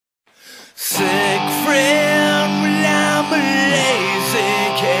toxic friend, well, I'm a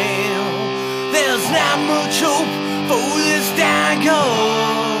lazy can. There's not much hope for this diagnose.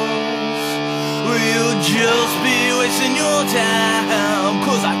 Well, you'll just be wasting your time,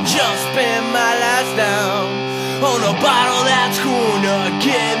 'cause I just spent my last down on a bottle that's gonna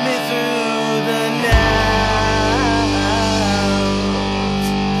get me